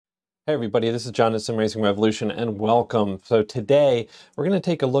Hey everybody, this is John at Sim Racing Revolution and welcome. So today we're going to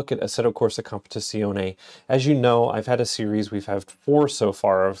take a look at Assetto Corsa Competizione. As you know, I've had a series, we've had 4 so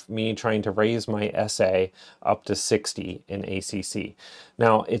far, of me trying to raise my SA up to 60 in ACC.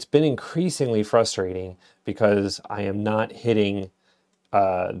 Now it's been increasingly frustrating because I am not hitting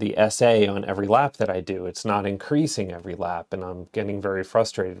the SA on every lap that I do. It's not increasing every lap and I'm getting very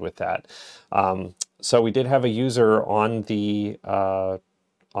frustrated with that. So we did have a user on the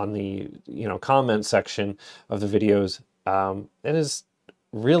comment section of the videos it has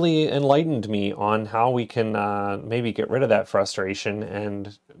really enlightened me on how we can maybe get rid of that frustration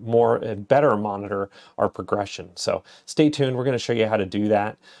and better monitor our progression. So stay tuned, we're going to show you how to do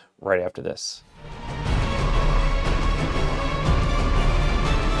that right after this.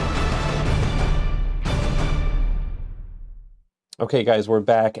 Okay guys, we're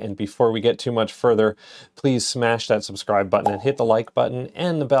back, and before we get too much further, please smash that subscribe button and hit the like button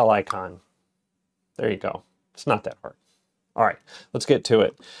and the bell icon. There you go. It's not that hard. All right, let's get to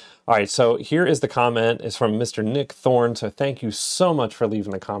it. All right, so here is the comment. It's from Mr. Nick Thorn, so thank you so much for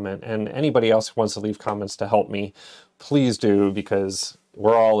leaving the comment, and anybody else who wants to leave comments to help me, please do, because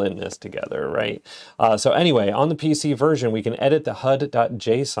we're all in this together, right? So anyway, on the PC version, we can edit the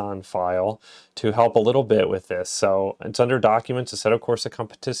HUD.json file to help a little bit with this. So it's under Documents, Assetto Corsa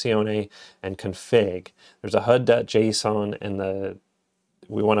Competizione, and Config. There's a HUD.json, and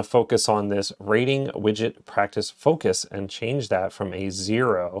we want to focus on this rating widget practice focus and change that from a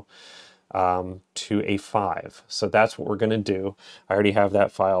 0 to a 5. So that's what we're going to do. I already have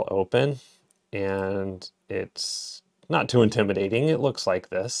that file open, and it's not too intimidating. It looks like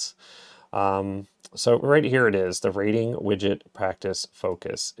this. So right here it is, the rating widget practice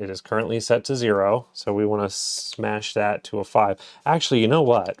focus. It is currently set to 0, so we want to smash that to a 5. Actually, you know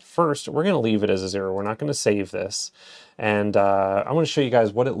what? First, we're going to leave it as a 0. We're not going to save this. And I want to show you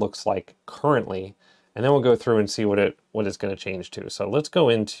guys what it looks like currently, and then we'll go through and see what it's going to change to. So let's go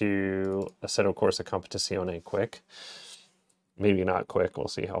into Assetto Corsa Competizione quick. Maybe not quick. We'll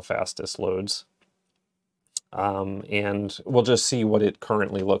see how fast this loads. And we'll just see what it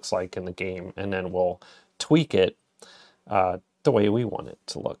currently looks like in the game, and then we'll tweak it the way we want it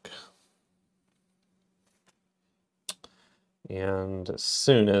to look. And as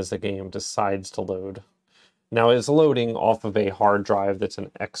soon as the game decides to load, now it's loading off of a hard drive that's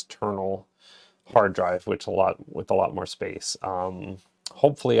an external hard drive, with a lot more space.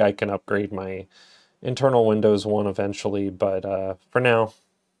 Hopefully I can upgrade my internal Windows one eventually, but for now,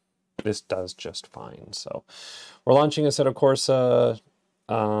 this does just fine. So we're launching Assetto Corsa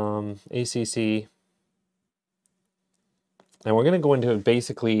ACC, and we're going to go into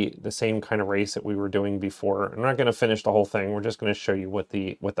basically the same kind of race that we were doing before. I'm not going to finish the whole thing. We're just going to show you what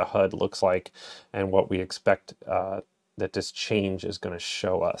the HUD looks like and what we expect that this change is going to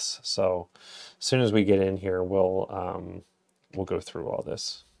show us. So as soon as we get in here, we'll go through all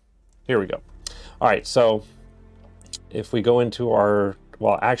this. Here we go. All right, so if we go into our,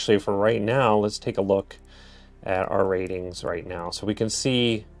 well, actually for right now, let's take a look at our ratings right now. So we can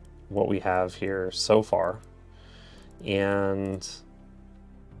see what we have here so far. And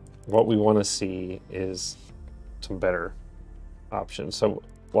what we want to see is some better options. So,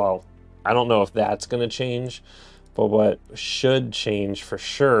 well, I don't know if that's going to change, but what should change for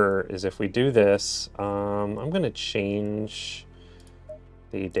sure is if we do this, I'm going to change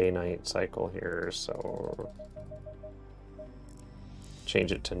the day-night cycle here. So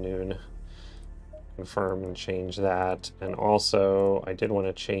change it to noon, confirm and change that. And also I did want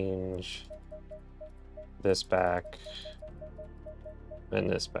to change this back and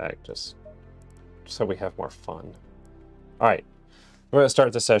this back, just so we have more fun. All right, we're going to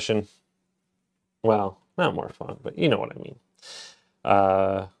start the session. Well, not more fun, but you know what I mean.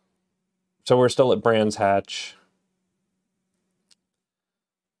 So we're still at Brands Hatch.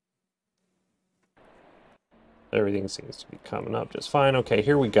 Everything seems to be coming up just fine. Okay,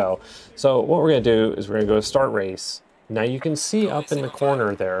 here we go. So what we're going to do is we're going to go to start race. Now you can see up in the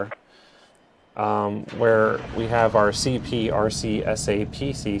corner there where we have our CP, RC, SA,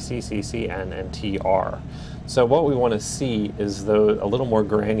 PC, CCCN, and TR. So what we want to see is a little more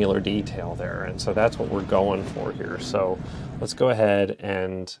granular detail there, and so that's what we're going for here. So let's go ahead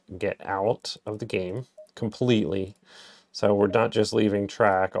and get out of the game completely. So we're not just leaving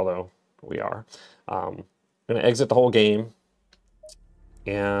track, although we are. I'm going to exit the whole game,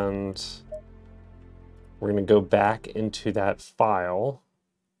 and we're going to go back into that file,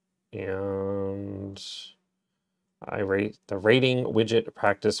 and I rate the rating widget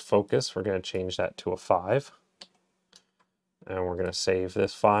practice focus. We're going to change that to a 5, and we're going to save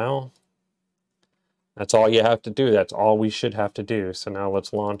this file. That's all you have to do. That's all we should have to do. So now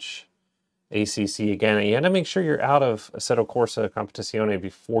let's launch ACC again. You got to make sure you're out of Assetto Corsa Competizione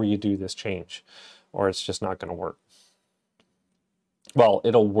before you do this change, or it's just not going to work. Well,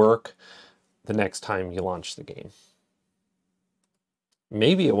 it'll work the next time you launch the game.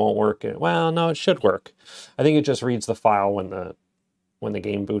 Maybe it won't work. Well, no, it should work. I think it just reads the file when the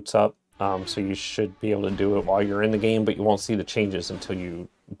game boots up. So you should be able to do it while you're in the game, but you won't see the changes until you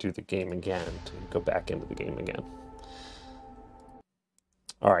do the game again, to go back into the game again.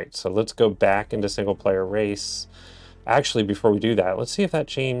 All right, so let's go back into single player race. Actually, before we do that, let's see if that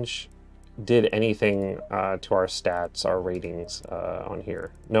change did anything to our stats, our ratings on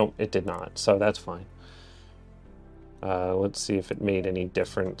here. No, it did not, so that's fine. Let's see if it made any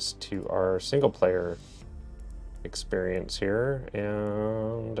difference to our single player experience here,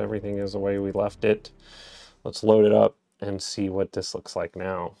 and everything is the way we left it. Let's load it up and see what this looks like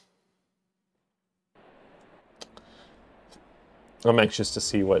now. I'm anxious to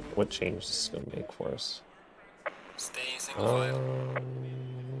see what change this is going to make for us. Stay single file.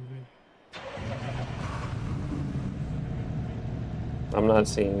 I'm not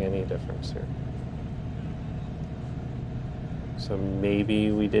seeing any difference here. So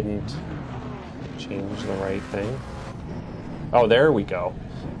maybe we didn't change the right thing. Oh, there we go.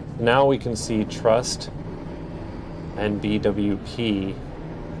 Now we can see trust and BWP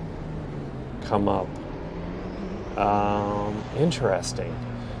come up. Interesting.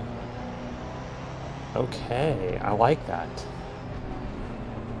 Okay, I like that.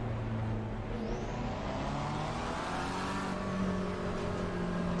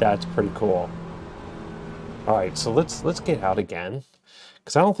 That's pretty cool. All right, so let's get out again,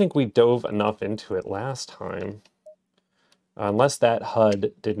 because I don't think we dove enough into it last time. Unless that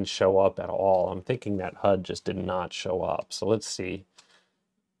HUD didn't show up at all. I'm thinking that HUD just did not show up. So let's see.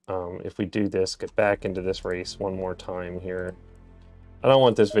 If we do this, get back into this race one more time here. I don't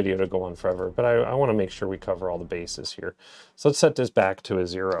want this video to go on forever, but I want to make sure we cover all the bases here. So let's set this back to a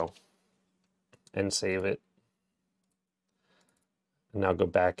 0 and save it. And now go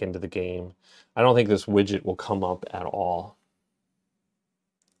back into the game. I don't think this widget will come up at all.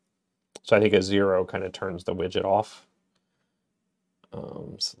 So I think a 0 kind of turns the widget off.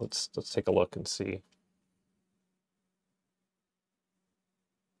 So let's take a look and see.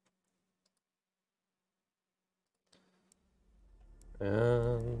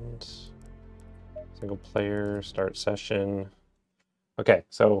 And single player, start session. Okay,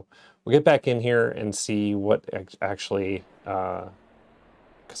 so we'll get back in here and see what actually,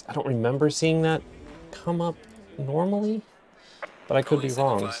 because I don't remember seeing that come up normally, but I could be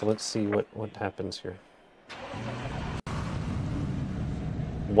wrong. So let's see what happens here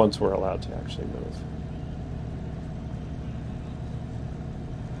once we're allowed to actually move.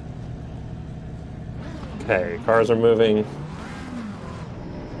 Okay, cars are moving.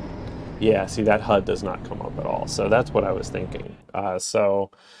 Yeah, see, that HUD does not come up at all. So that's what I was thinking. So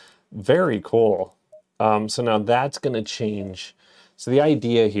very cool. So now that's going to change. So the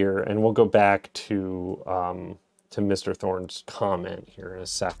idea here, and we'll go back to Mr. Thorn's comment here in a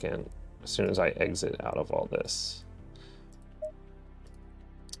second, as soon as I exit out of all this.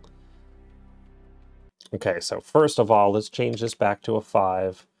 Okay, so first of all, let's change this back to a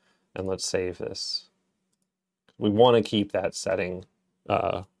 5, and let's save this. We want to keep that setting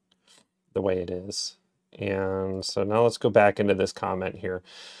the way it is. And so now let's go back into this comment here.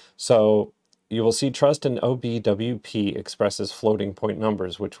 So you will see trust in OBWP expresses floating point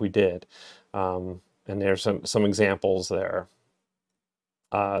numbers, which we did. And there's some examples there.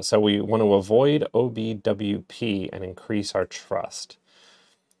 So we want to avoid OBWP and increase our trust.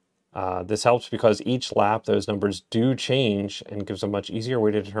 This helps because each lap those numbers do change and gives a much easier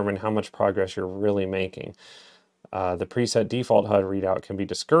way to determine how much progress you're really making. The preset default HUD readout can be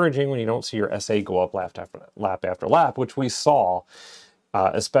discouraging when you don't see your SA go up lap after lap, which we saw,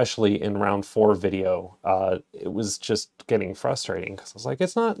 especially in round 4 video. It was just getting frustrating because I was like,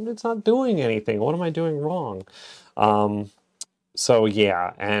 it's not doing anything. What am I doing wrong? So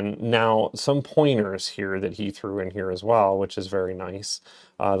yeah, and now some pointers here that he threw in here as well, which is very nice.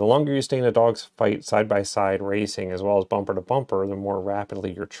 The longer you stay in a dogfight side-by-side racing as well as bumper to bumper, the more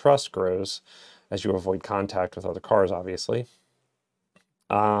rapidly your trust grows, as you avoid contact with other cars, obviously.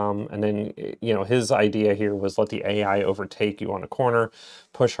 And then, you know, his idea here was let the AI overtake you on a corner,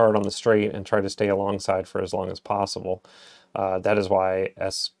 push hard on the straight, and try to stay alongside for as long as possible. That is why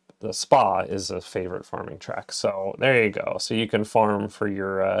the spa is a favorite farming track. So there you go. So you can farm for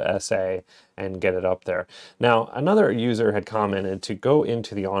your SA and get it up there. Now, another user had commented to go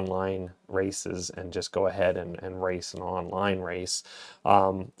into the online races and just go ahead and race an online race.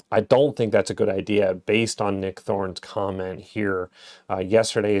 I don't think that's a good idea based on Nick Thorn's comment here.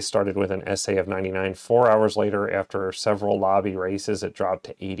 Yesterday started with an SA of 99. 4 hours later, after several lobby races, it dropped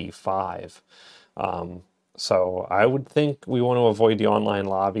to 85. So I would think we want to avoid the online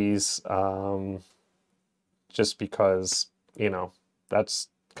lobbies, just because, you know, that's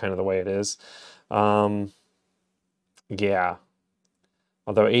kind of the way it is. Yeah.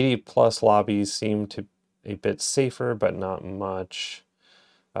 Although 80 plus lobbies seem to be a bit safer, but not much.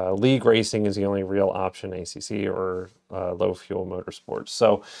 League racing is the only real option, ACC or low fuel motorsports.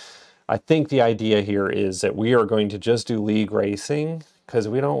 So I think the idea here is that we are going to just do league racing because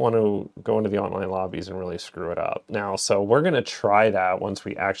we don't want to go into the online lobbies and really screw it up. Now, so we're going to try that once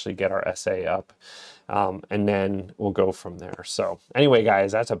we actually get our SA up, and then we'll go from there. So anyway,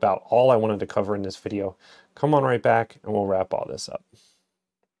 guys, that's about all I wanted to cover in this video. Come on right back and we'll wrap all this up.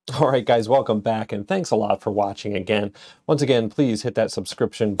 All right, guys, welcome back, and thanks a lot for watching again. Once again, please hit that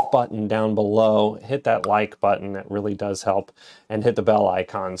subscription button down below, hit that like button, that really does help, and hit the bell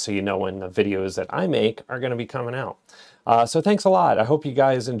icon so you know when the videos that I make are going to be coming out. So thanks a lot. I hope you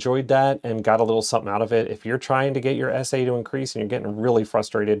guys enjoyed that and got a little something out of it. If you're trying to get your SA to increase and you're getting really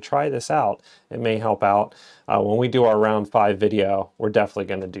frustrated, try this out. It may help out. When we do our round 5 video, we're definitely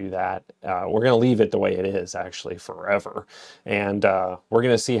going to do that. We're going to leave it the way it is, actually, forever. And we're going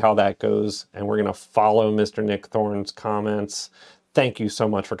to see how that goes. And we're going to follow Mr. Nick Thorn's comments. Thank you so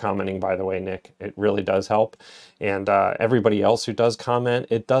much for commenting, by the way, Nick. It really does help. And everybody else who does comment,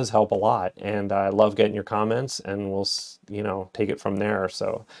 it does help a lot. And I love getting your comments, and we'll, you know, take it from there.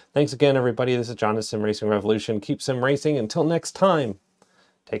 So thanks again, everybody. This is John, the Sim Racing Revolution. Keep sim racing. Until next time,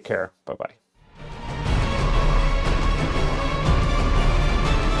 take care. Bye-bye.